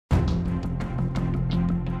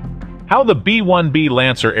How the B-1B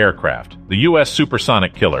Lancer aircraft, the U.S.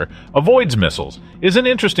 supersonic killer, avoids missiles is an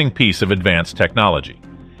interesting piece of advanced technology.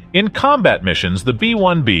 In combat missions, the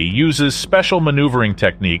B-1B uses special maneuvering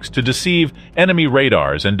techniques to deceive enemy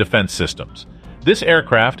radars and defense systems. This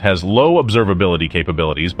aircraft has low observability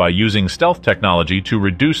capabilities by using stealth technology to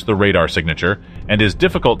reduce the radar signature and is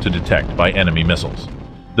difficult to detect by enemy missiles.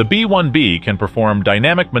 The B-1B can perform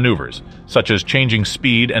dynamic maneuvers, such as changing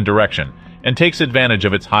speed and direction, and takes advantage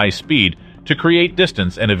of its high speed to create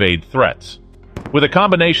distance and evade threats. With a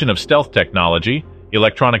combination of stealth technology,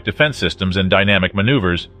 electronic defense systems, and dynamic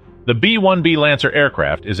maneuvers, the B-1B Lancer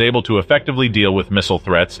aircraft is able to effectively deal with missile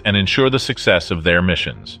threats and ensure the success of their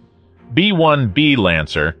missions. B-1B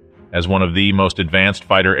Lancer, as one of the most advanced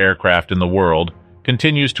fighter aircraft in the world,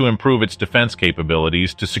 continues to improve its defense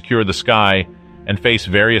capabilities to secure the sky and face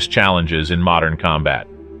various challenges in modern combat.